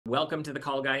welcome to the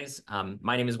call, guys.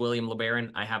 My name is William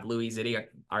LeBaron. I have Louis Zitti,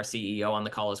 our CEO, on the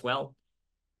call as well.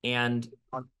 And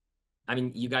I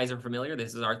mean, you guys are familiar.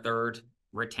 This is our third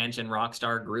Retention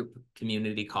Rockstar group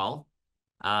community call.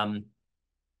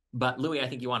 But Louis, I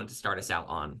think you wanted to start us out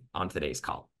on today's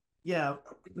call. Yeah,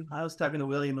 I was talking to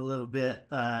William a little bit,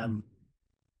 and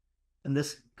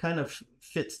this kind of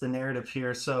fits the narrative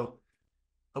here. So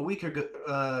a week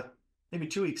ago, maybe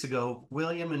 2 weeks ago,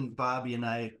 William and Bobby and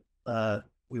I,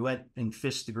 we went and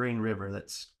fished the Green River.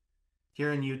 That's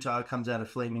here in Utah. It comes out of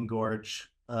Flaming Gorge.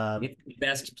 It's the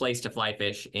best place to fly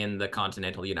fish in the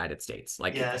continental United States.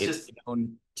 Like, yeah, it's just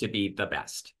known to be the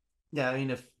best. Yeah, I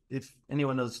mean, if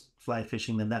anyone knows fly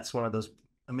fishing, then that's one of those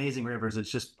amazing rivers. It's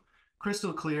just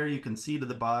crystal clear. You can see to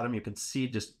the bottom. You can see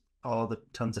just all the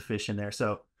tons of fish in there.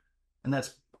 So, and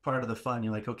that's part of the fun.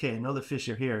 You're like, okay, I know the fish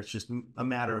are here. It's just a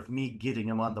matter of me getting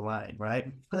them on the line,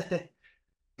 right?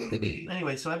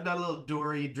 Anyway, so I've got a little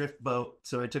dory drift boat.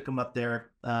 So I took them up there,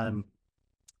 and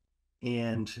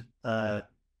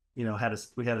you know,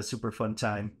 we had a super fun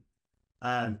time.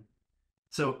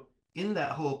 So in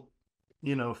that whole,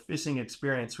 you know, fishing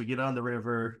experience, we get on the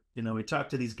river, you know, we talk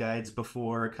to these guides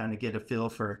before, kind of get a feel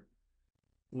for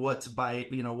what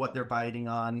they're biting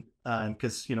on.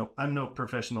 Cause you know, I'm no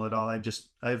professional at all.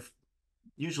 I've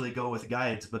usually go with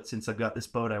guides, but since I've got this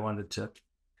boat, I wanted to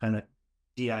kind of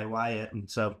DIY it. And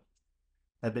so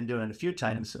I've been doing it a few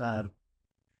times. So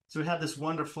we had this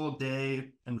wonderful day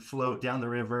and float down the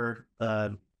river.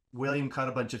 William caught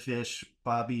a bunch of fish.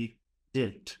 Bobby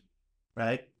didn't,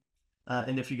 right?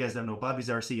 And if you guys don't know, Bobby's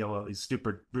our COO. He's a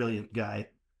super brilliant guy.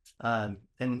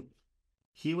 And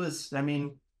he was, I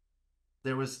mean,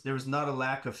 there was not a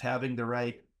lack of having the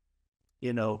right,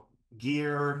 you know,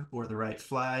 gear or the right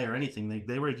fly or anything.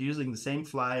 They were using the same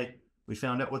fly. We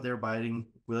found out what they were biting.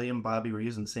 William, Bobby were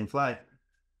using the same fly.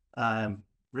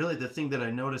 Really, the thing that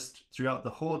I noticed throughout the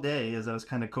whole day as I was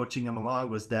kind of coaching him along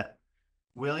was that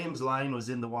William's line was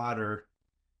in the water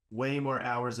way more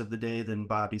hours of the day than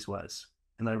Bobby's was.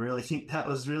 And I really think that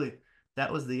was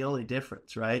the only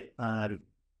difference, right?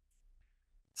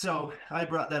 So I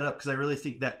brought that up because I really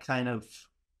think that kind of,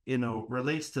 you know,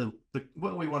 relates to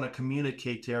what we want to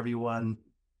communicate to everyone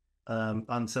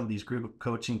on some of these group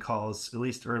coaching calls, at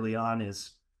least early on,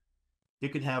 is you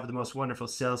can have the most wonderful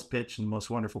sales pitch and the most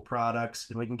wonderful products,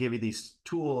 and we can give you these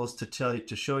tools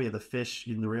to show you the fish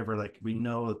in the river. Like, we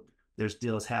know there's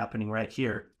deals happening right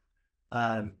here.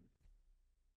 But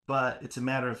it's a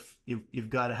matter of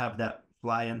you've got to have that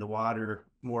fly in the water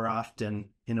more often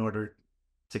in order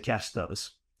to catch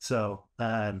those. So,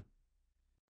 so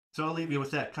I'll leave you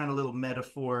with that kind of little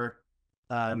metaphor.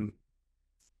 Yeah,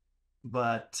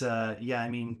 I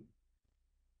mean,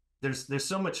 there's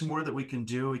so much more that we can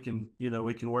do. We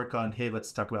can work on, hey,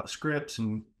 let's talk about scripts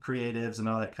and creatives and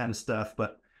all that kind of stuff.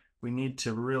 But we need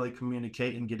to really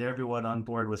communicate and get everyone on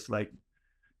board with, like,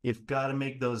 you've got to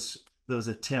make those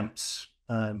attempts.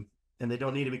 And they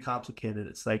don't need to be complicated.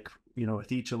 It's like, you know,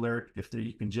 with each alert,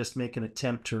 you can just make an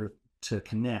attempt to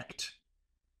connect.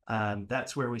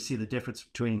 That's where we see the difference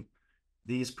between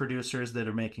these producers that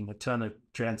are making a ton of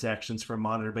transactions from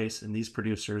MonitorBase and these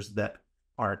producers that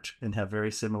aren't and have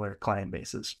very similar client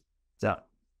bases. So,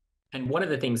 and one of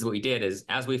the things that we did is,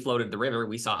 as we floated the river,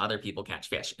 we saw other people catch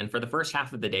fish. And for the first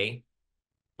half of the day,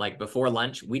 like before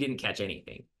lunch, we didn't catch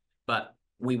anything. But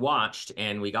we watched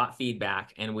and we got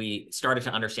feedback and we started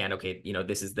to understand, okay, you know,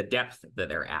 this is the depth that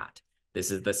they're at.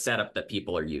 This is the setup that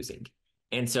people are using.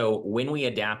 And so when we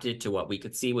adapted to what we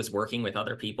could see was working with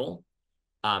other people,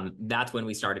 that's when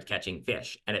we started catching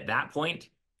fish. And at that point,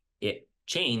 it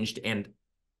changed. And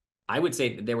I would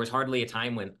say there was hardly a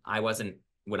time when I was in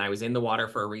the water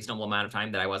for a reasonable amount of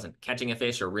time that I wasn't catching a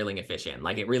fish or reeling a fish in.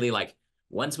 Like, it really, like,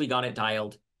 once we got it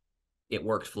dialed, it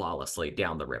worked flawlessly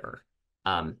down the river.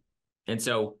 And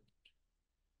so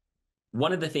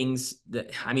one of the things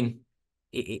that, I mean,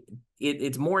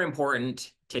 it's more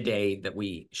important today that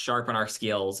we sharpen our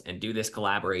skills and do this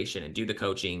collaboration and do the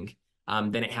coaching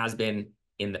than it has been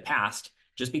in the past,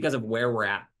 just because of where we're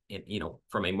at, you know,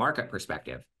 from a market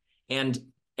perspective. And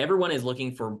everyone is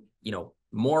looking for, you know,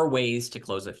 more ways to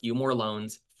close a few more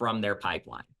loans from their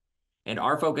pipeline. And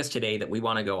our focus today that we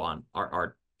want to go on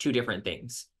are two different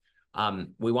things.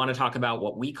 We want to talk about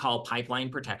what we call pipeline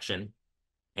protection,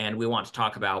 and we want to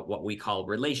talk about what we call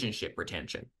relationship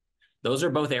retention. Those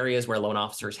are both areas where loan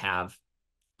officers have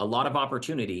a lot of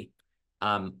opportunity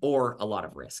or a lot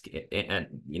of risk, and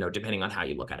you know, depending on how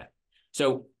you look at it.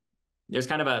 So there's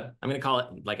kind of I'm going to call it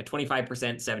like a 25%,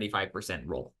 75%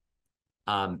 rule.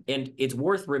 And it's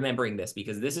worth remembering this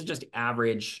because this is just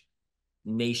average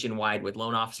nationwide with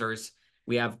loan officers.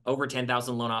 We have over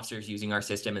 10,000 loan officers using our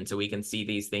system, and so we can see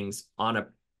these things on a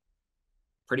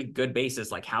pretty good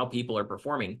basis, like how people are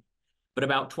performing. But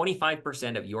about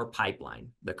 25% of your pipeline,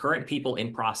 the current people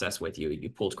in process with you, you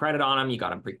pulled credit on them, you got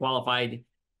them pre-qualified,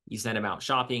 you sent them out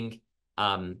shopping,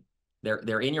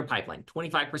 they're in your pipeline.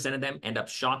 25% of them end up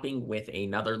shopping with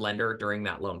another lender during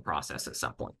that loan process at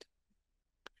some point.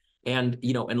 And,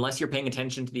 you know, unless you're paying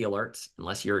attention to the alerts,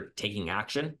 unless you're taking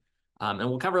action, and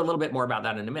we'll cover a little bit more about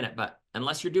that in a minute, but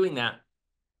unless you're doing that,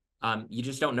 you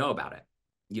just don't know about it.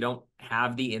 You don't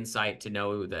have the insight to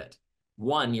know that,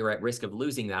 one, you're at risk of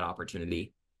losing that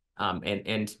opportunity,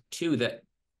 and two, that,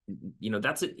 you know,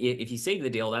 that's it. If you save the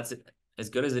deal, that's as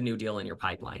good as a new deal in your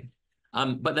pipeline.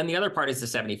 But then the other part is the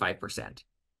 75%.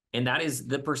 And that is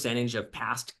the percentage of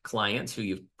past clients who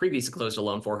you've previously closed a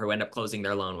loan for who end up closing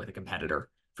their loan with a competitor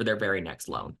for their very next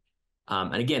loan.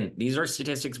 And again, these are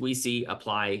statistics we see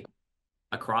apply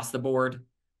across the board,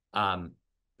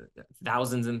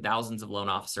 thousands and thousands of loan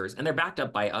officers, and they're backed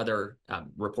up by other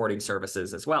reporting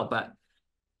services as well. But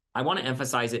I want to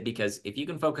emphasize it because if you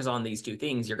can focus on these two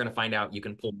things, you're going to find out you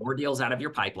can pull more deals out of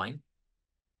your pipeline.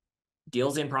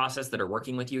 Deals in process that are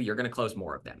working with you, you're going to close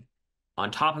more of them.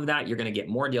 On top of that, you're going to get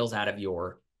more deals out of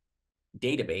your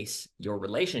database, your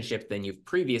relationship, than you've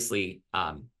previously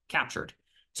captured.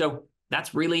 So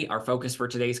that's really our focus for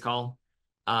today's call.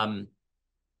 But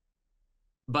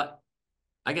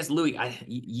I guess, Louis,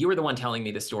 you were the one telling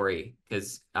me the story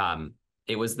because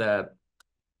it was the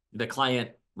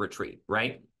client retreat,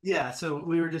 right? Yeah, so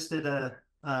we were just at a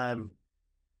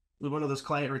one of those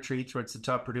client retreats where it's the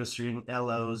top producer in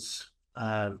LOs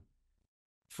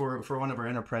for one of our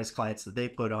enterprise clients that they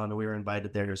put on. We were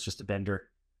invited there. It was just a vendor,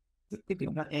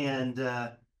 and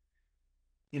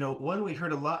you know, one, we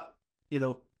heard a lot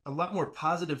more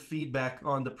positive feedback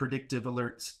on the predictive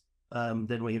alerts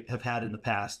than we have had in the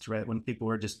past. Right, when people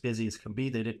were just busy as can be,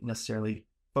 they didn't necessarily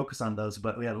focus on those,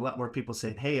 but we had a lot more people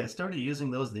saying, "Hey, I started using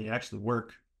those. They actually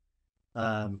work.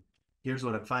 Here's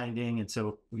what I'm finding." And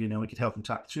so, you know, we could help them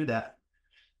talk through that.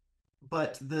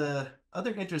 But the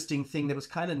other interesting thing that was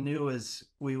kind of new is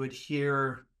we would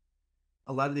hear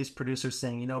a lot of these producers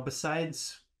saying, you know,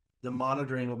 besides the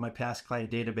monitoring of my past client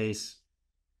database,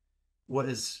 what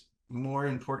is more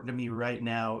important to me right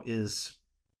now is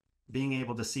being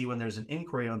able to see when there's an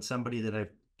inquiry on somebody that I've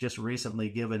just recently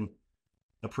given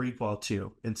a pre-qual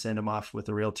to and send them off with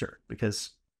a realtor,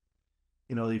 because,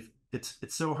 you know, it's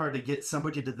so hard to get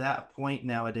somebody to that point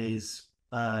nowadays,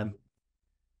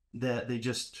 that they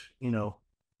just, you know,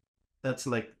 that's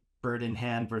like bird in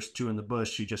hand versus two in the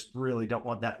bush. You just really don't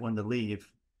want that one to leave.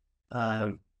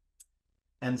 And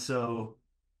so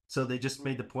they just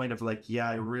made the point of like, yeah,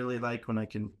 I really like when I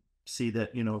can see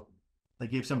that, you know, I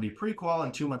gave somebody pre-qual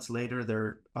and 2 months later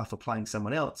they're off applying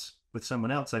someone else. With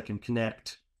someone else, I can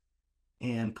connect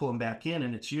and pull them back in.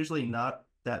 And it's usually not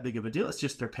that big of a deal. It's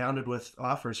just they're pounded with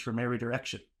offers from every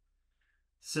direction.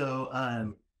 So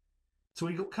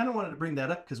we kind of wanted to bring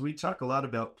that up because we talk a lot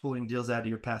about pulling deals out of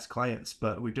your past clients,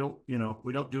 but we don't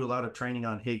do a lot of training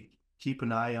on, hey, keep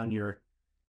an eye on your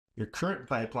current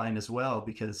pipeline as well,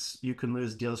 because you can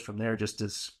lose deals from there just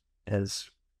as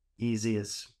easy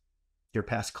as your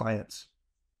past clients.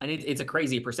 And it's a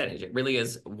crazy percentage. It really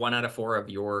is 1 out of 4 of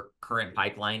your current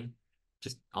pipeline,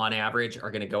 just on average, are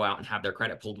going to go out and have their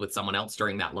credit pulled with someone else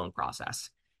during that loan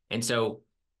process. And so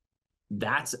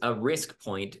that's a risk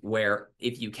point where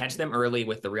if you catch them early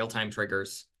with the real-time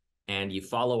triggers and you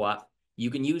follow up,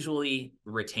 you can usually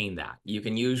retain that. You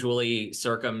can usually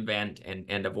circumvent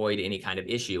and avoid any kind of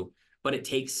issue, but it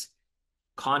takes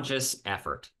conscious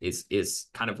effort is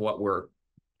kind of what we're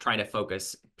trying to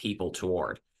focus people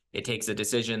toward. It takes a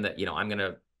decision that, you know, I'm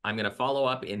gonna follow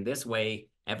up in this way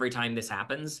every time this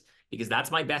happens, because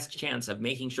that's my best chance of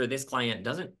making sure this client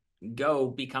doesn't go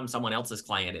become someone else's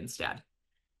client instead.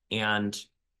 And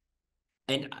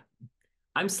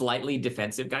I'm slightly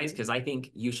defensive, guys, because I think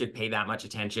you should pay that much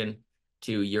attention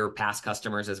to your past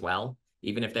customers as well,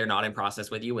 even if they're not in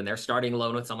process with you. When they're starting a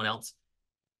loan with someone else,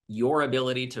 your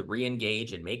ability to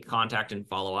re-engage and make contact and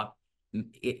follow up,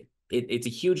 it's a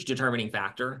huge determining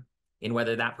factor in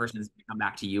whether that person is going to come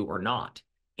back to you or not.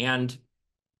 And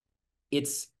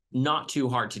it's not too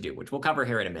hard to do, which we'll cover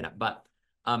here in a minute. But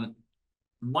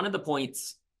one of the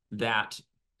points that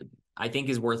I think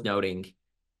is worth noting,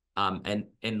 and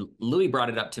Louis brought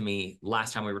it up to me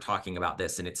last time we were talking about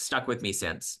this, and it's stuck with me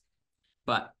since.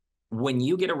 But when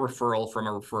you get a referral from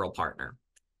a referral partner,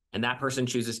 and that person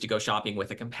chooses to go shopping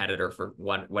with a competitor for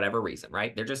whatever reason,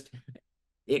 right?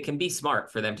 It can be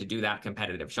smart for them to do that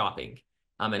competitive shopping.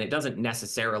 And it doesn't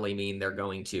necessarily mean they're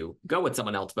going to go with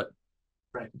someone else, but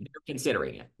right, they're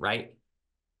considering it, right?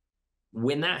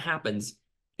 when that happens,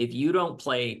 if you don't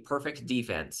play perfect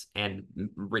defense and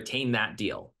retain that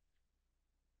deal,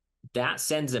 that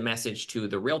sends a message to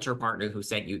the realtor partner who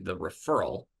sent you the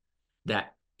referral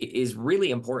that is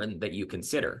really important that you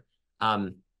consider.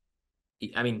 I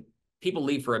mean, people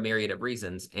leave for a myriad of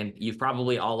reasons, and you've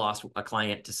probably all lost a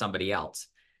client to somebody else.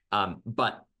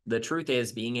 But the truth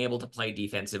is, being able to play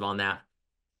defensive on that,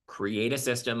 create a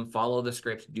system, follow the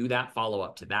script, do that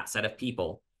follow-up to that set of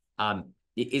people,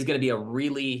 is going to be a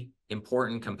really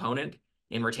important component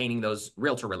in retaining those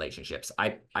realtor relationships.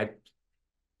 I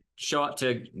show up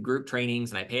to group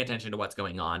trainings and I pay attention to what's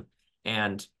going on.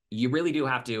 And you really do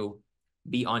have to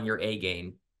be on your A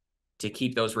game to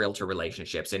keep those realtor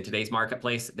relationships. In today's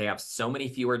marketplace, they have so many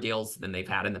fewer deals than they've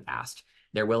had in the past.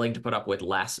 They're willing to put up with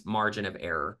less margin of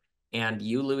error. And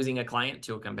you losing a client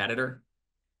to a competitor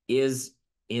is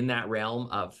in that realm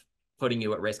of putting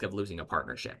you at risk of losing a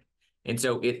partnership. And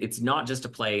so it's not just a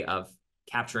play of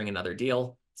capturing another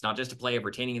deal. It's not just a play of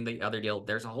retaining the other deal.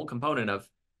 There's a whole component of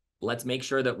let's make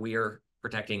sure that we're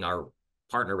protecting our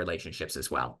partner relationships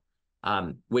as well,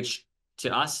 which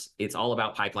to us, it's all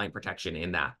about pipeline protection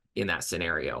in that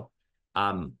scenario.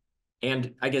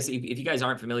 And I guess if you guys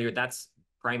aren't familiar, that's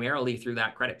primarily through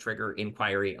that credit trigger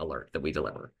inquiry alert that we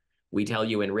deliver. We tell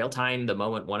you in real time the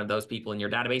moment one of those people in your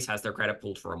database has their credit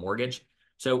pulled for a mortgage.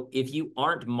 So if you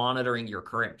aren't monitoring your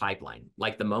current pipeline,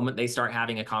 like the moment they start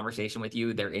having a conversation with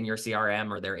you, they're in your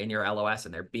CRM or they're in your LOS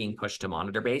and they're being pushed to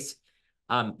MonitorBase,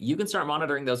 you can start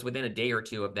monitoring those within a day or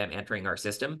two of them entering our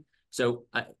system. So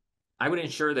I would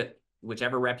ensure that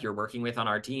whichever rep you're working with on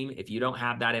our team, if you don't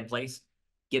have that in place,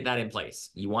 get that in place.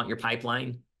 You want your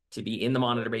pipeline to be in the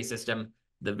MonitorBase system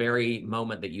the very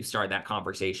moment that you start that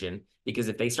conversation, because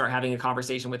if they start having a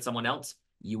conversation with someone else,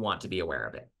 you want to be aware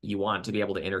of it. You want to be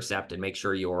able to intercept and make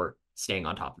sure you're staying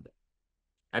on top of it.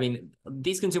 I mean,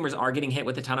 these consumers are getting hit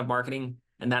with a ton of marketing,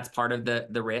 and that's part of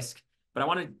the risk. But I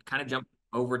want to kind of jump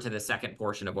over to the second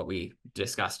portion of what we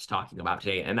discussed talking about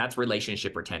today, and that's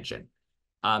relationship retention.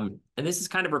 And this is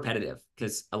kind of repetitive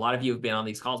because a lot of you have been on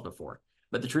these calls before.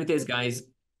 But the truth is, guys,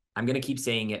 I'm going to keep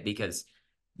saying it because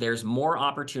there's more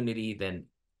opportunity than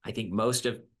I think most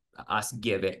of us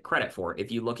give it credit for.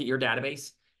 If you look at your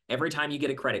database, every time you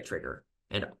get a credit trigger,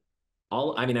 and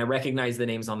I recognize the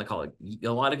names on the call. A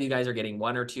lot of you guys are getting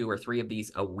 1 or 2 or 3 of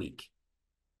these a week.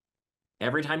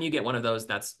 Every time you get one of those,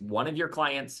 that's one of your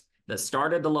clients that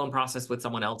started the loan process with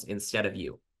someone else instead of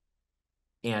you.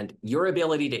 And your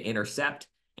ability to intercept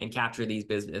and capture these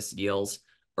business deals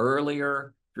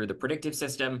earlier through the predictive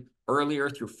system, earlier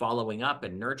through following up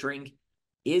and nurturing,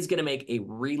 is going to make a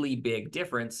really big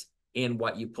difference in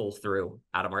what you pull through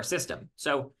out of our system.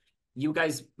 So you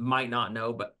guys might not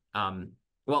know, but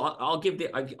well, I'll give you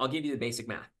the basic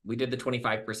math. We did the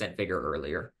 25% figure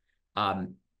earlier.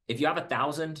 If you have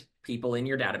 1,000 people in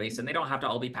your database, and they don't have to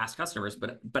all be past customers,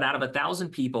 but out of 1,000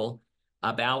 people,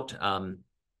 about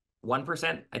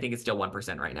 1%, I think it's still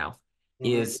 1% right now,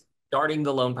 is starting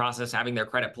the loan process, having their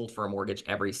credit pulled for a mortgage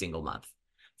every single month.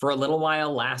 For a little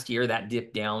while last year, that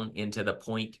dipped down into the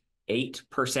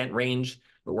 0.8% range,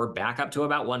 but we're back up to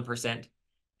about 1%.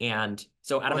 And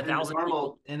so out of 1,000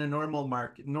 people in a normal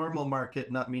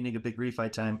market, not meaning a big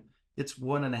refi time, it's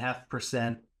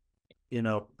 1.5%,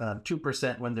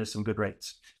 2% when there's some good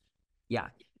rates. Yeah.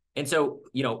 And so,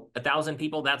 1,000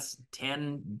 people, that's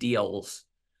 10 deals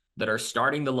that are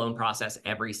starting the loan process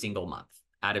every single month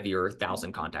out of your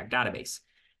 1,000 contact database.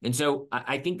 And so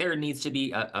I think there needs to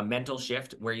be a mental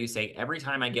shift where you say, every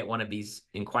time I get one of these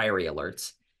inquiry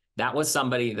alerts, that was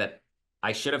somebody that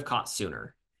I should have caught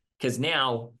sooner. Because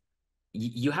now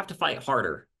you have to fight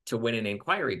harder to win an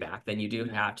inquiry back than you do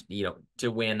have to,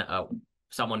 to win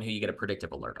someone who you get a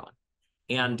predictive alert on.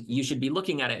 And you should be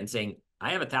looking at it and saying,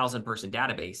 I have a 1,000-person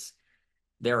database.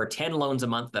 There are 10 loans a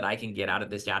month that I can get out of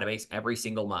this database every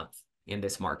single month in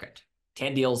this market.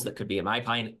 10 deals that could be in my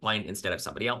pipeline instead of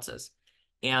somebody else's.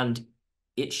 And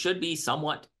it should be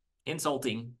somewhat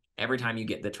insulting every time you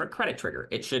get the credit trigger.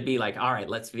 It should be like, all right,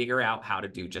 let's figure out how to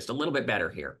do just a little bit better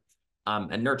here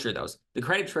and nurture those. The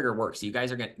credit trigger works. You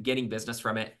guys are getting business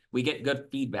from it. We get good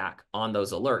feedback on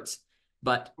those alerts.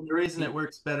 But the reason it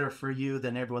works better for you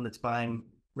than everyone that's buying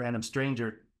random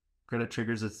stranger credit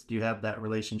triggers is you have that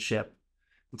relationship.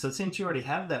 And so since you already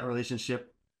have that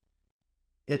relationship,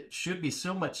 it should be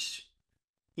so much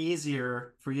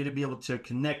easier for you to be able to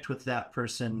connect with that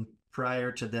person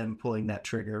prior to them pulling that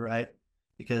trigger, right?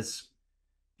 Because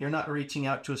you're not reaching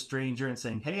out to a stranger and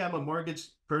saying, hey, I'm a mortgage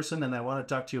person and I want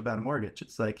to talk to you about a mortgage.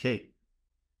 It's like, hey,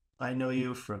 I know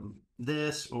you from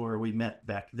this, or we met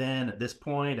back then at this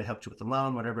point, I helped you with the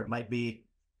loan, whatever it might be.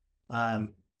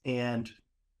 And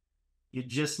You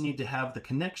just need to have the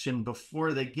connection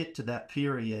before they get to that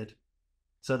period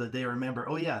so that they remember,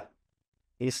 oh yeah,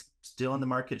 he's still in the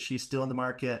market, she's still in the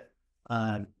market.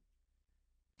 Um,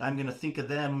 I'm going to think of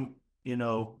them, in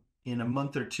a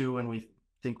month or two when we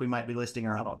think we might be listing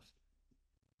our house.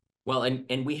 Well,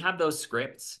 and we have those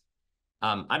scripts.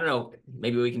 I don't know,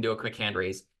 maybe we can do a quick hand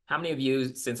raise. How many of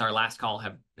you since our last call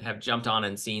have jumped on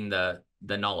and seen the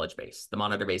knowledge base, the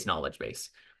MonitorBase knowledge base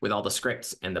with all the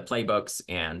scripts and the playbooks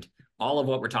and all of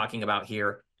what we're talking about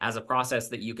here as a process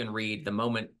that you can read the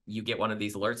moment you get one of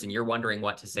these alerts and you're wondering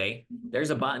what to say?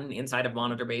 There's a button inside of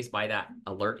MonitorBase by that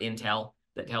alert intel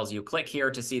that tells you click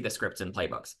here to see the scripts and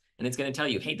playbooks. And it's going to tell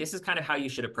you, hey, this is kind of how you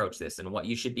should approach this and what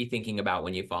you should be thinking about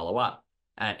when you follow up,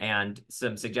 and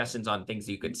some suggestions on things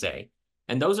you could say.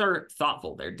 And those are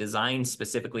thoughtful. They're designed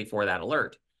specifically for that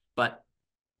alert. But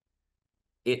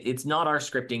it's not our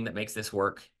scripting that makes this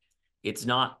work. It's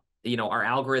not, our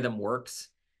algorithm works.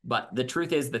 But the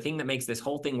truth is, the thing that makes this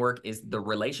whole thing work is the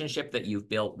relationship that you've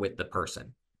built with the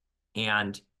person.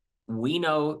 And we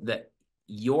know that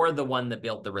you're the one that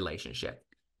built the relationship.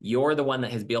 You're the one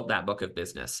that has built that book of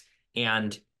business.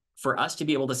 And for us to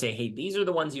be able to say, hey, these are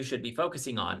the ones you should be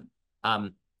focusing on,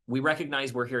 we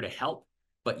recognize we're here to help,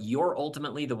 but you're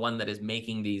ultimately the one that is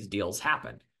making these deals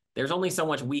happen. There's only so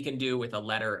much we can do with a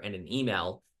letter and an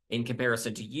email in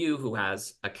comparison to you, who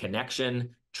has a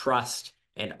connection, trust,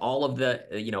 and all of the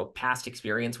past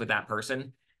experience with that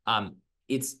person.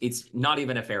 It's not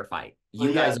even a fair fight.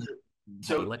 You guys.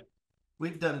 So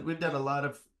we've done a lot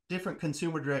of different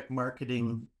consumer direct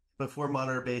marketing before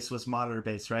MonitorBase was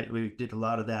MonitorBase, right? We did a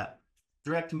lot of that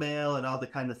direct mail and all the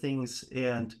kind of things.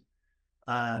 And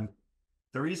the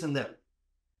reason that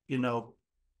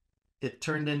it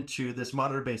turned into this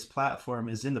MonitorBase platform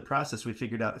is in the process we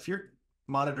figured out if you're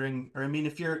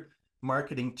if you're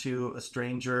marketing to a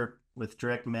stranger with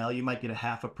direct mail, you might get a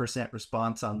 0.5%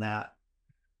 response on that.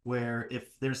 Where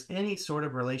if there's any sort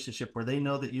of relationship where they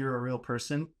know that you're a real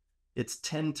person, it's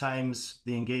 10 times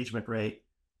the engagement rate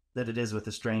that it is with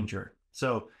a stranger.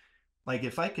 So like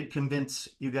if I could convince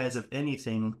you guys of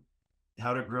anything,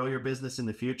 how to grow your business in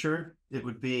the future, it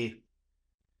would be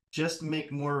just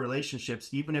make more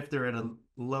relationships, even if they're at a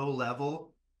low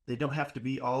level. They don't have to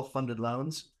be all funded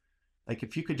loans. Like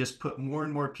if you could just put more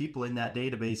and more people in that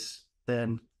database,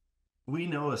 then we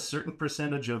know a certain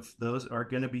percentage of those are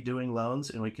going to be doing loans,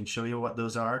 and we can show you what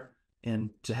those are. And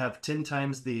to have 10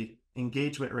 times the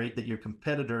engagement rate that your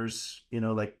competitors,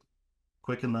 like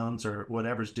Quicken Loans or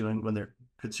whatever's doing when they're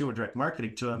consumer direct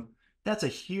marketing to them, that's a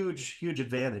huge, huge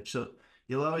advantage. So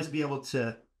you'll always be able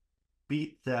to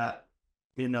beat that,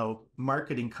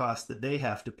 marketing cost that they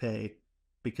have to pay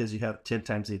because you have 10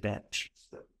 times the advantage.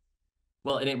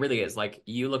 Well, and it really is. Like,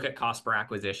 you look at cost per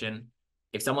acquisition.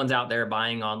 If someone's out there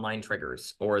buying online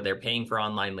triggers, or they're paying for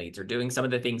online leads, or doing some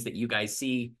of the things that you guys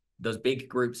see those big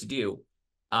groups do,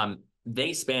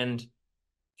 they spend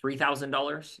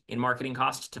 $3,000 in marketing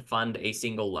costs to fund a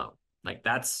single loan. Like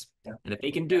that's, and if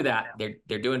they can do that,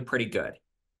 they're doing pretty good.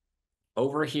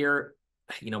 Over here,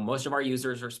 most of our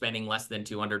users are spending less than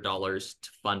 $200 to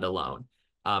fund a loan.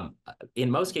 In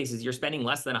most cases, you're spending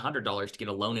less than $100 to get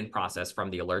a loan in process from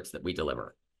the alerts that we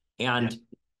deliver. And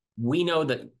we know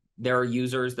that there are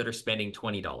users that are spending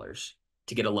 $20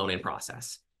 to get a loan in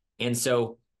process. And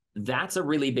so that's a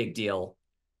really big deal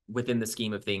within the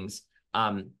scheme of things.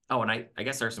 And I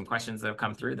guess there are some questions that have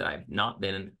come through that I've not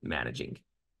been managing.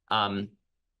 I'll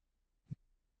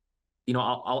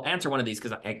answer one of these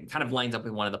because it kind of lines up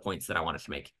with one of the points that I wanted to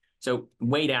make. So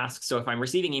Wade asks, so if I'm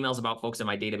receiving emails about folks in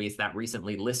my database that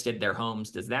recently listed their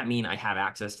homes, does that mean I have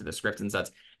access to the scripts and such?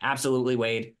 Absolutely,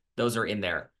 Wade. Those are in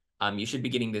there. You should be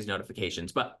getting these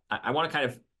notifications. But I want to kind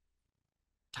of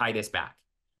tie this back.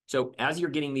 So as you're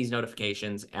getting these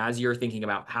notifications, as you're thinking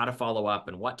about how to follow up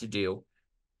and what to do,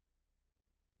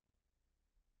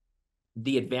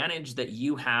 the advantage that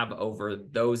you have over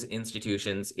those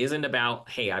institutions isn't about,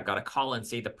 hey, I've got to call and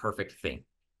say the perfect thing.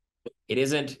 It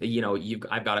isn't,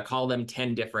 I've got to call them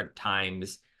 10 different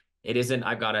times. It isn't,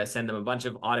 I've got to send them a bunch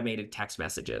of automated text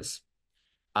messages.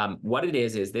 What it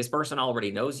is this person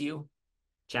already knows you.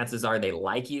 Chances are they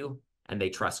like you and they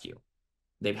trust you.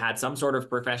 They've had some sort of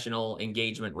professional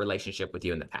engagement relationship with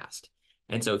you in the past.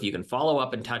 And so if you can follow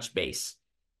up and touch base.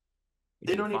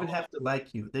 They don't even have to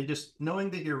like you. They just, knowing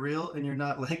that you're real and you're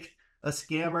not like a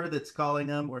scammer that's calling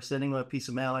them or sending them a piece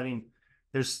of mail. I mean,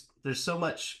 there's so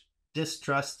much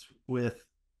distrust with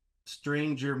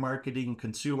stranger marketing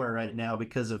consumer right now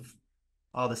because of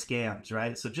all the scams,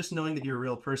 right? So just knowing that you're a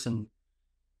real person,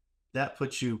 that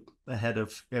puts you ahead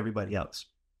of everybody else.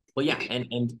 Well, yeah,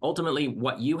 and ultimately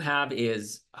what you have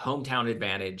is hometown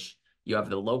advantage. You have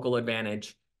the local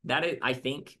advantage. that is, I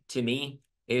think, to me,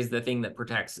 is the thing that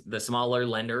protects the smaller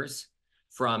lenders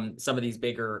from some of these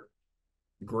bigger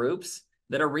groups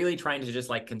that are really trying to just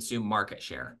like consume market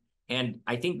share. And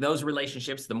I think those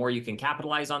relationships, the more you can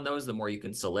capitalize on those, the more you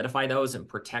can solidify those and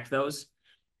protect those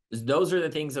are the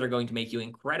things that are going to make you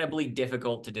incredibly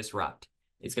difficult to disrupt.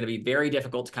 It's going to be very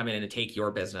difficult to come in and take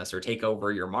your business or take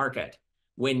over your market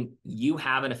when you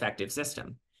have an effective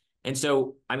system. And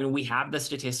so, I mean, we have the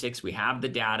statistics, we have the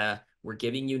data, we're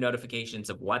giving you notifications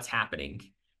of what's happening.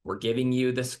 We're giving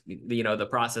you this, the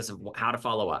process of how to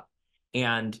follow up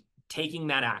and taking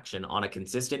that action on a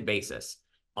consistent basis,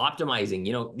 optimizing,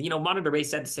 MonitorBase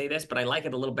said to say this, but I like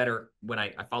it a little better when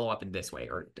I follow up in this way,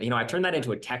 or, I turn that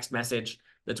into a text message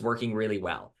that's working really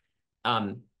well.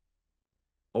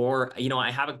 Or,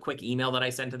 I have a quick email that I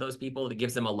send to those people that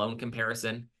gives them a loan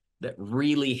comparison that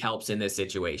really helps in this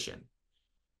situation.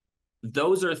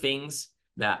 Those are things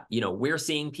that, we're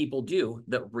seeing people do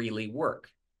that really work.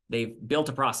 They've built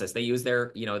a process. They use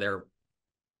their,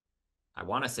 I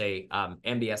want to say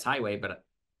MBS Highway, but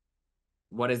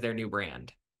what is their new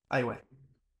brand? Highway.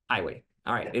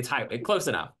 All right. It's Highway. Close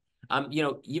enough.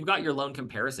 You've got your loan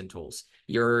comparison tools,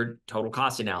 your total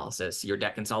cost analysis, your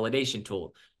debt consolidation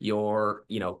tool, your,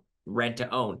 rent to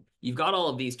own. You've got all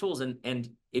of these tools. And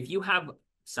if you have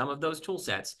some of those tool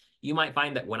sets, you might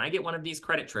find that when I get one of these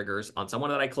credit triggers on someone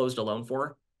that I closed a loan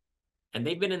for, and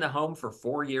they've been in the home for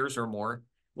 4 years or more,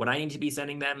 what I need to be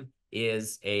sending them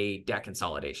is a debt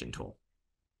consolidation tool.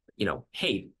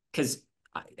 Hey, because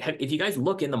if you guys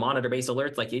look in the MonitorBase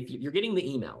alerts, like if you're getting the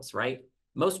emails, right?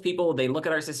 Most people, they look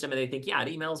at our system and they think, yeah, it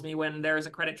emails me when there's a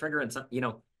credit trigger and some,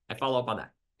 I follow up on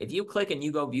that. If you click and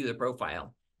you go view the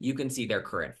profile, you can see their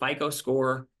current FICO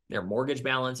score, their mortgage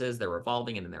balances, their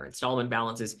revolving and then their installment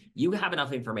balances. You have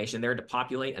enough information there to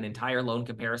populate an entire loan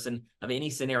comparison of any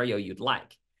scenario you'd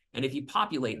like. And if you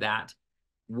populate that,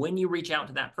 when you reach out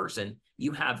to that person,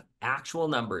 you have actual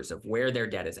numbers of where their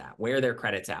debt is at, where their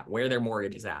credit's at, where their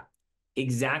mortgage is at,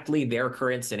 exactly their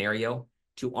current scenario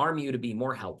to arm you to be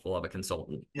more helpful of a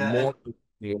consultant, more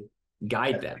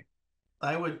guide them.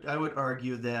 I would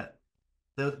argue that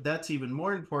that's even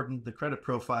more important, the credit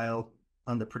profile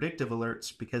on the predictive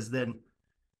alerts, because then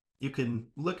you can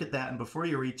look at that and before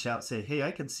you reach out, say, hey,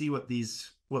 I can see what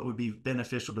would be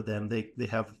beneficial to them. They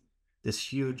have this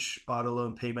huge auto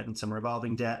loan payment and some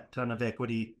revolving debt, ton of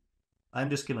equity.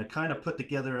 I'm just going to kind of put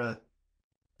together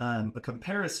a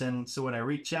comparison. So when I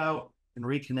reach out and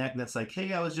reconnect, that's like,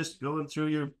 hey, I was just going through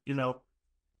your,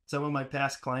 some of my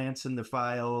past clients in the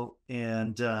file,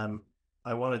 and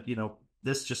I wanted,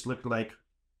 this just looked like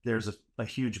there's a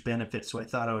huge benefit, so I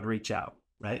thought I would reach out,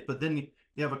 right? But then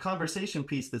you have a conversation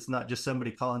piece that's not just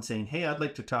somebody calling saying, hey, I'd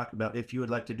like to talk about if you would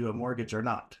like to do a mortgage or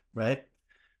not, right?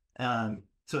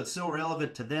 So it's so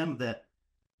relevant to them that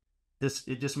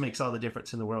it just makes all the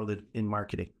difference in the world in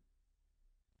marketing.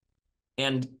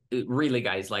 And really,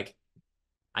 guys, like,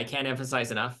 I can't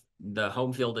emphasize enough the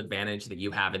home field advantage that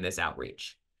you have in this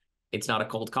outreach. It's not a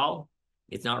cold call.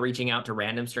 It's not reaching out to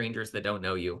random strangers that don't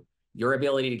know you. Your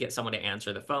ability to get someone to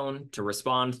answer the phone, to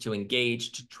respond, to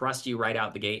engage, to trust you right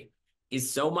out the gate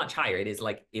is so much higher. It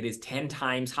is 10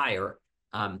 times higher.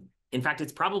 In fact,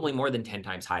 it's probably more than 10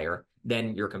 times higher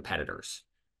than your competitors.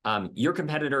 Your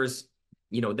competitors,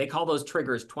 they call those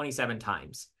triggers 27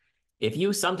 times. If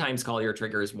you sometimes call your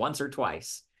triggers once or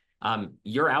twice,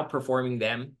 you're outperforming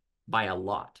them by a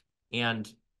lot. And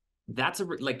that's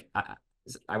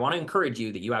I want to encourage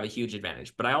you that you have a huge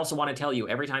advantage, but I also want to tell you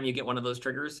every time you get one of those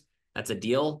triggers, that's a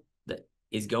deal that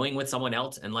is going with someone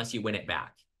else unless you win it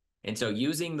back. And so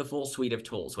using the full suite of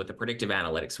tools with the predictive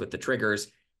analytics, with the triggers,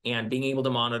 and being able to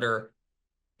monitor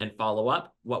and follow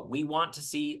up, what we want to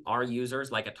see our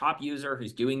users, like a top user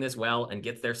who's doing this well and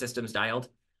gets their systems dialed,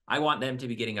 I want them to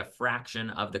be getting a fraction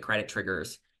of the credit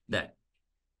triggers that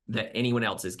anyone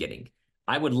else is getting.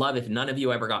 I would love if none of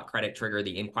you ever got credit trigger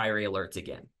the inquiry alerts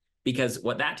again, because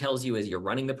what that tells you is you're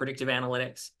running the predictive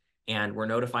analytics and we're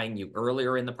notifying you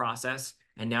earlier in the process.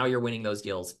 And now you're winning those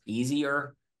deals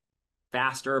easier,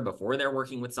 faster, before they're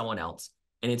working with someone else.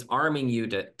 And it's arming you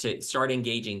to start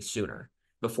engaging sooner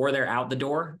before they're out the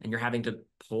door and you're having to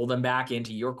pull them back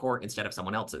into your court instead of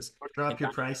someone else's. Or drop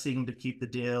your pricing to keep the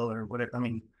deal or whatever. I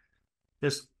mean,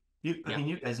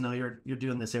 you guys know you're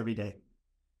doing this every day.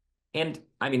 And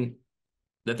I mean,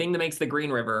 the thing that makes the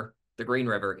Green River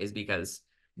is because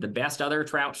the best other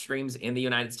trout streams in the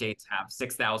United States have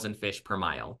 6,000 fish per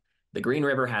mile. The Green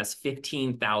River has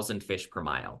 15,000 fish per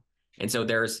mile. And so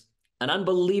there's an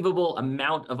unbelievable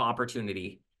amount of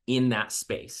opportunity in that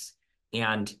space.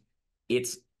 And it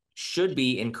should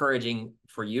be encouraging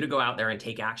for you to go out there and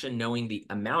take action, knowing the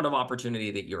amount of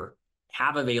opportunity that you're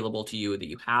have available to you, that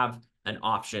you have an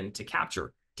option to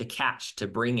capture, to catch, to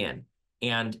bring in.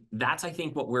 And that's, I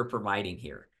think, what we're providing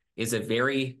here is a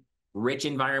very rich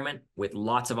environment with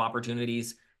lots of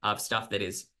opportunities of stuff that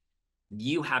is,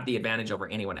 you have the advantage over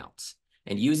anyone else.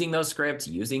 And using those scripts,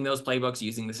 using those playbooks,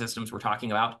 using the systems we're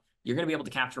talking about, you're going to be able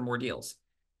to capture more deals.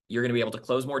 You're going to be able to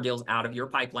close more deals out of your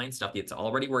pipeline, stuff that's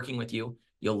already working with you.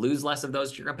 You'll lose less of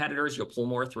those to your competitors. You'll pull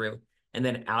more through. And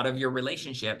then out of your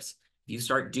relationships, if you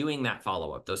start doing that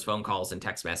follow-up, those phone calls and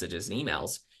text messages and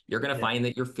emails, you're going to find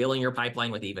that you're filling your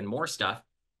pipeline with even more stuff.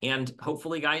 And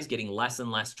hopefully, guys, getting less and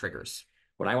less triggers.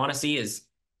 What I want to see is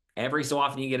every so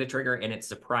often you get a trigger and it's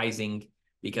surprising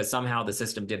because somehow the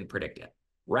system didn't predict it.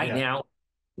 Right now,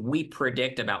 we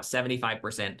predict about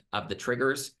 75% of the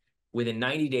triggers within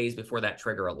 90 days before that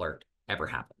trigger alert ever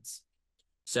happens.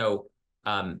 So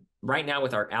right now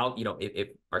with our if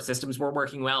our systems were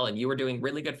working well and you were doing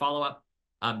really good follow-up,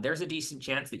 there's a decent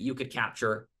chance that you could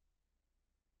capture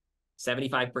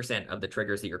 75% of the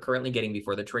triggers that you're currently getting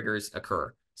before the triggers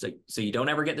occur. So you don't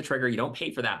ever get the trigger, you don't pay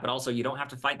for that, but also you don't have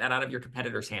to fight that out of your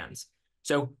competitor's hands.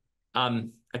 So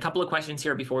a couple of questions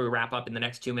here before we wrap up in the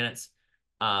next 2 minutes.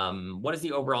 What is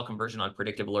the overall conversion on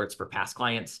predictive alerts for past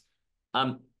clients?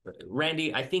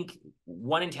 Randy, I think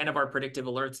 1 in 10 of our predictive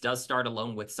alerts does start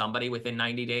alone with somebody within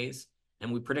 90 days.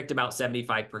 And we predict about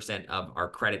 75% of our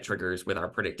credit triggers with our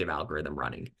predictive algorithm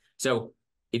running. So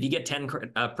if you get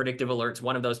 10 predictive alerts,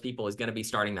 one of those people is going to be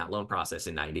starting that loan process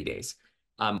in 90 days.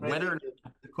 The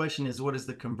question is, what is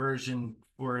the conversion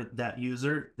for that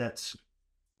user?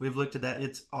 We've looked at that.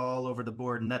 It's all over the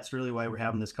board. And that's really why we're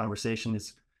having this conversation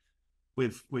is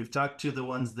we've talked to the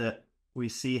ones that we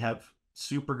see have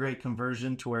super great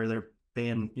conversion to where they're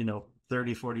paying, $30,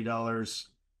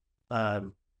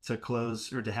 $40 to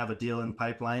close or to have a deal in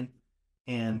pipeline.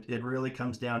 And it really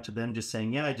comes down to them just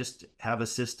saying, I just have a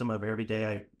system of every day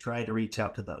I try to reach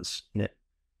out to those and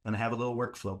I have a little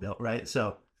workflow built, right?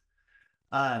 So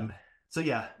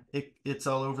yeah, it's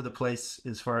all over the place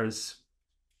as far as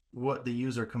what the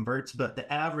user converts, but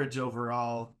the average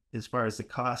overall, as far as the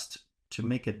cost to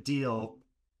make a deal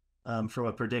from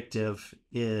a predictive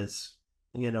is,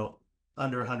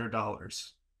 under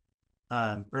 $100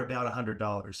 or about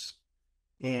 $100.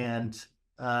 And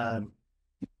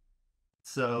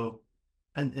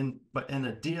but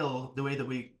a deal, the way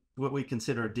that what we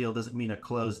consider a deal doesn't mean a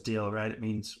closed deal, right? It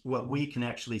means what we can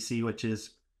actually see, which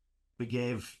is we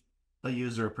gave a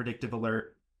user a predictive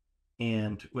alert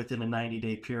and within a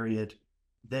 90-day period,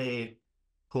 they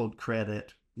pulled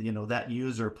credit, that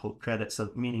user pulled credit.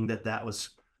 So meaning that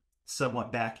was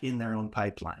somewhat back in their own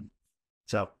pipeline.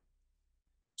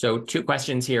 So 2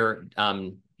 questions here.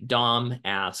 Dom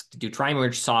asked, do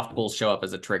tri-merge soft pulls show up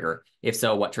as a trigger? If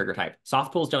so, what trigger type?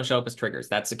 Soft pulls don't show up as triggers.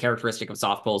 That's a characteristic of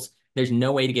soft pulls. There's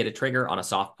no way to get a trigger on a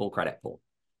soft pull credit pull.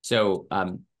 So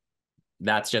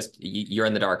that's just, you're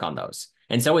in the dark on those.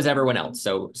 And so is everyone else.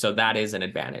 So that is an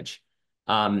advantage.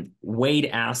 Wade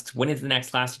asks, when is the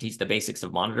next class to teach the basics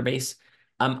of MonitorBase?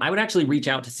 I would actually reach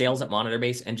out to sales at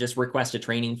MonitorBase and just request a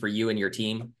training for you and your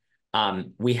team.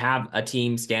 We have a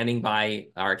team standing by,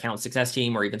 our account success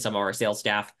team, or even some of our sales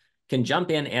staff can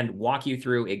jump in and walk you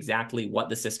through exactly what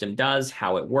the system does,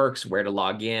 how it works, where to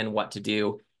log in, what to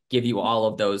do, give you all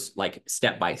of those like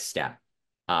step-by-step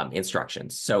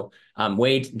instructions. So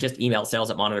Wade, just email sales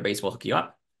at MonitorBase, will hook you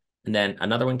up. And then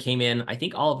another one came in. I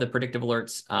think all of the predictive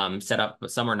alerts set up,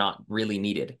 but some are not really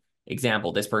needed.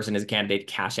 Example, this person is a candidate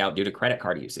to cash out due to credit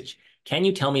card usage. Can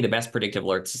you tell me the best predictive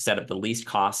alerts to set up the least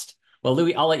cost? Well,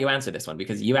 Louis, I'll let you answer this one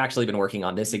because you've actually been working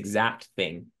on this exact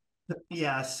thing.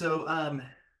 Yeah, so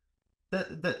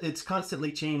that it's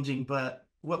constantly changing, but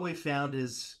what we found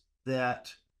is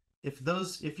that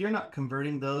if you're not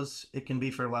converting those, it can be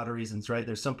for a lot of reasons, right?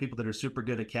 There's some people that are super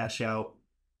good at cash out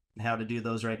and how to do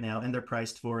those right now, and they're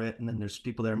priced for it. And then there's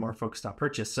people that are more focused on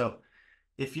purchase. So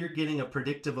if you're getting a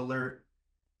predictive alert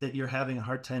that you're having a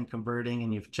hard time converting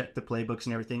and you've checked the playbooks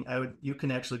and everything, you can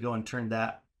actually go and turn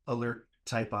that alert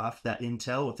type off, that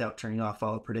intel, without turning off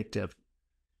all predictive.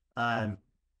 But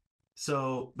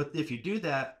if you do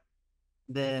that,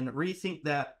 then rethink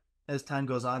that as time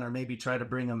goes on, or maybe try to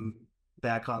bring them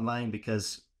back online,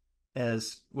 because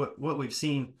as what we've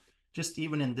seen just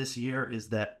even in this year is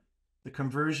that the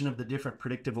conversion of the different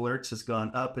predictive alerts has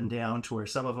gone up and down to where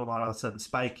some of them are all of a sudden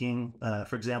spiking.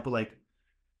 For example, like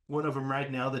one of them right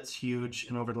now that's huge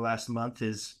and over the last month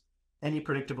is any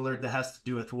predictive alert that has to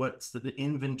do with what's the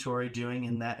inventory doing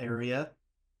in that area.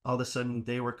 All of a sudden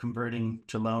they were converting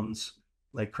to loans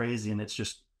like crazy. And it's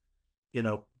just,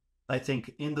 I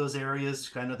think in those areas,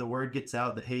 kind of the word gets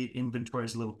out that, hey, inventory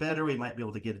is a little better. We might be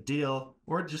able to get a deal,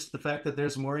 or just the fact that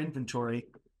there's more inventory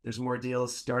there's more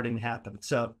deals starting to happen.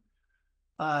 So,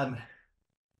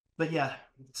 but yeah,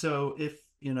 so if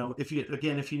you know, if you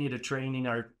again, if you need a training,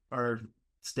 our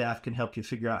staff can help you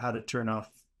figure out how to turn off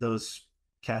those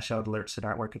cash out alerts that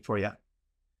aren't working for you.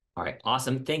 All right,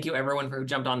 awesome. Thank you everyone who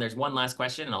jumped on. There's one last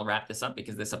question and I'll wrap this up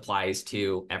because this applies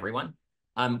to everyone.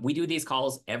 We do these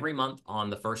calls every month on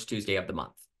the first Tuesday of the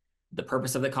month. The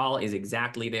purpose of the call is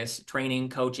exactly this: training,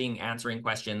 coaching, answering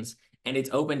questions, and it's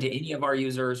open to any of our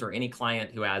users or any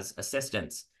client who has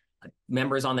assistants,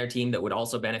 members on their team that would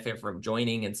also benefit from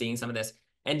joining and seeing some of this.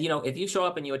 And, you know, if you show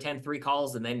up and you attend 3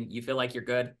 calls and then you feel like you're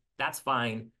good, that's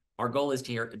fine. Our goal is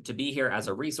to be here as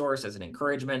a resource, as an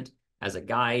encouragement, as a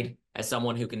guide, as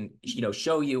someone who can, you know,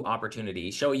 show you opportunity,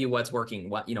 show you what's working,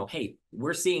 what, you know, hey,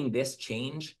 we're seeing this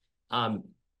change.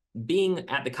 Being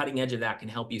at the cutting edge of that can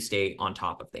help you stay on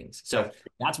top of things. So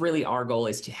that's really our goal,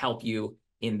 is to help you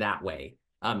in that way.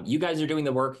 You guys are doing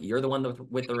the work. You're the one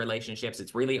with the relationships.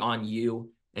 It's really on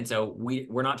you. And so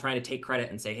we're not trying to take credit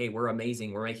and say, hey, we're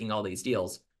amazing, we're making all these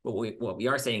deals. But what we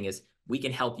are saying is we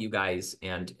can help you guys.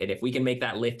 And if we can make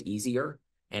that lift easier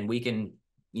and we can,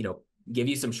 you know, give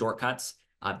you some shortcuts,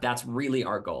 that's really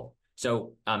our goal.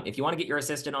 So if you want to get your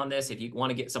assistant on this, if you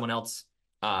want to get someone else,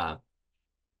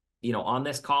 you know, on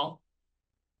this call,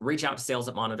 reach out to sales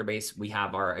at MonitorBase. We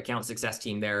have our account success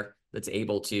team there that's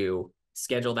able to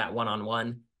schedule that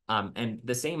one-on-one. And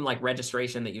the same like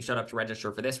registration that you showed up to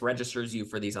register for this registers you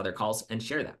for these other calls, and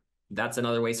share that. That's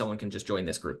another way someone can just join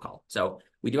this group call. So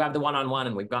we do have the one-on-one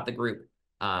and we've got the group.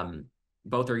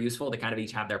 Both are useful. They kind of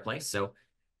each have their place. So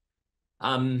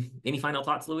any final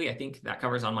thoughts, Louis? I think that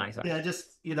covers on my side. Yeah,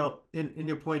 just, you know, in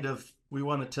your point of, we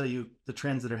want to tell you the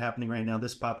trends that are happening right now.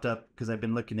 This popped up because I've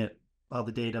been looking at all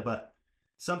the data, but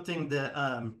something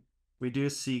that we do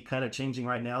see kind of changing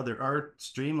right now, there are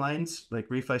streamlines, like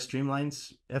refi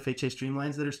streamlines, FHA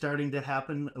streamlines that are starting to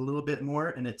happen a little bit more.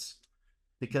 And it's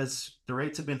because the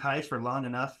rates have been high for long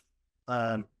enough.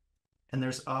 And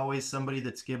there's always somebody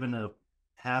that's given a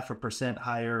 0.5%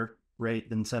 higher rate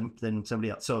than somebody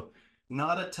else. So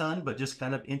not a ton, but just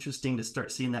kind of interesting to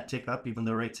start seeing that tick up, even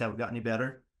though rates haven't gotten any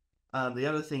better. The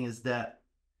other thing is that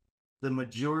the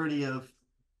majority of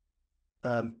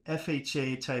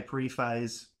FHA type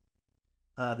refis,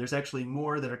 there's actually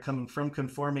more that are coming from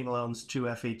conforming loans to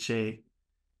FHA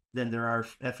than there are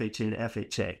FHA to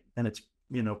FHA. And it's,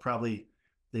 you know, probably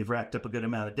they've racked up a good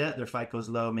amount of debt. Their FICO's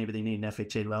low. Maybe they need an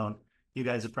FHA loan. You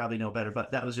guys would probably know better,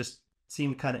 but that was just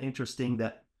seemed kind of interesting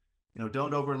that, you know,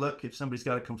 don't overlook if somebody's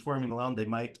got a conforming loan, they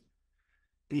might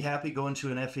be happy going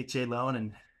to an FHA loan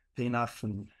and paying off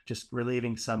and just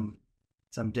relieving some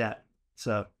debt.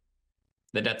 So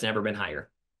the debt's never been higher.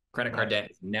 Credit card debt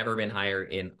has never been higher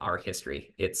in our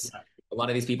history. It's a lot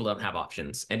of these people don't have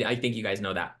options. And I think you guys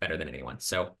know that better than anyone.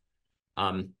 So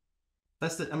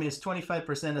that's I mean, it's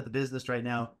 25% of the business right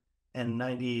now, and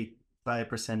 95%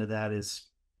 of that is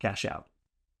cash out.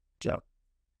 So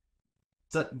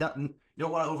you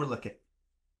don't want to overlook it.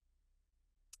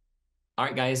 All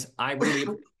right, guys, I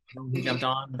really jumped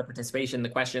on the participation, the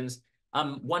questions.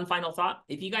 One final thought: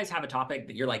 if you guys have a topic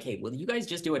that you're like, hey, will you guys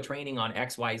just do a training on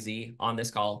XYZ on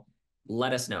this call?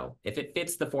 Let us know. If it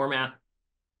fits the format,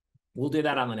 we'll do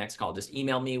that on the next call. Just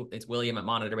email me. It's William at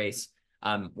MonitorBase.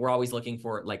 We're always looking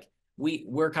for, like,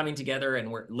 we're coming together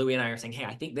and Louis and I are saying, hey,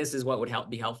 I think this is what would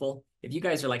be helpful. If you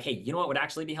guys are like, hey, you know what would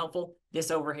actually be helpful?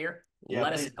 This over here,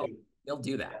 let us know. We'll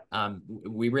do that.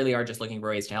 We really are just looking for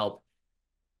ways to help.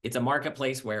 It's a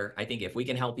marketplace where I think if we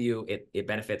can help you, it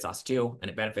benefits us too, and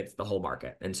it benefits the whole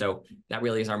market. And so that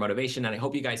really is our motivation. And I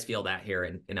hope you guys feel that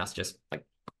here in us, just like,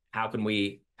 how can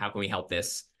we help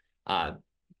this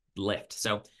lift?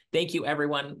 So thank you,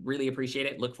 everyone. Really appreciate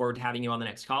it. Look forward to having you on the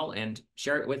next call, and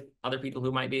share it with other people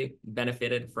who might be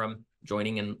benefited from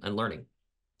joining and learning.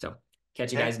 So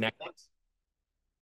catch you guys next.